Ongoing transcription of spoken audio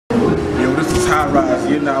High Rise.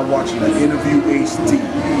 You're now watching the Interview HD.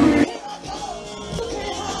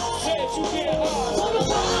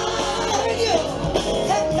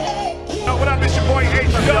 What up, it's your boy H.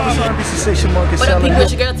 What up, people?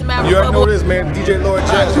 It's your girl Tamara. You already know this, man. DJ Lord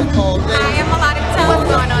Jazz. Hi, I'm Melodic Tell. What's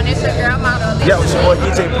going on? It's your girl Model. Yo, it's your boy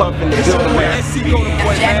DJ Pump in the building, man.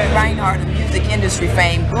 I'm Jackie Reinhardt of music industry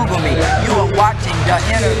fame. Google me. You are watching the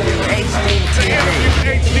Interview HD TV.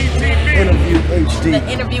 Interview HD. The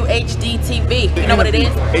Interview HD TV. You know what it is?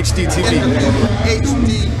 HD TV.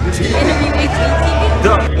 HD TV. Interview HD TV.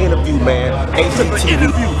 The Interview, man. HD TV.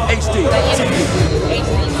 Interview HD The Interview TV. HD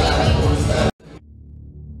TV.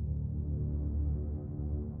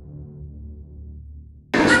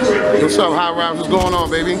 What's up, High Rise? What's going on,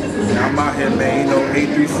 baby? I'm out here, man. You know,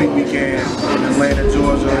 A3C weekend in Atlanta,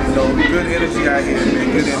 Georgia. You know, good energy out here,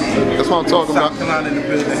 man. Good energy. That's what I'm talking about. South Carolina in the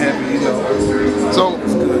building, heavy. You know. So,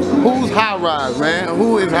 who's High Rise, man?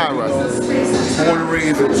 Who is High Rise? Born and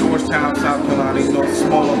raised in Georgetown, South Carolina. You know,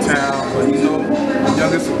 smaller town, but you know,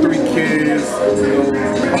 youngest of 3 kids. You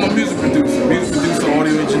know, I'm a music producer,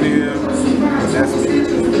 audio engineer. That's me.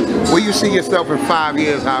 Where you see yourself in 5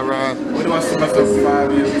 years, High Rise? Where do I see myself in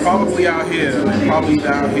 5 years? Probably out here. Probably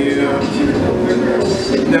down here.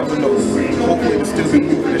 Never know. Hopefully to still be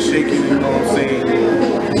moving and shaking, you know what I'm saying?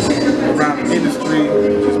 Around the industry,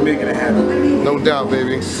 just making it happen. No doubt,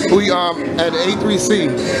 baby. We at A3C.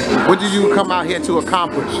 What did you come out here to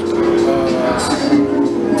accomplish? To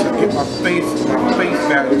get my face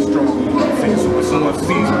value strong. You know what I'm saying? So when someone sees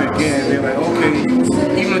me again, they're like, okay,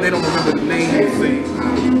 even if they don't remember the name, they say,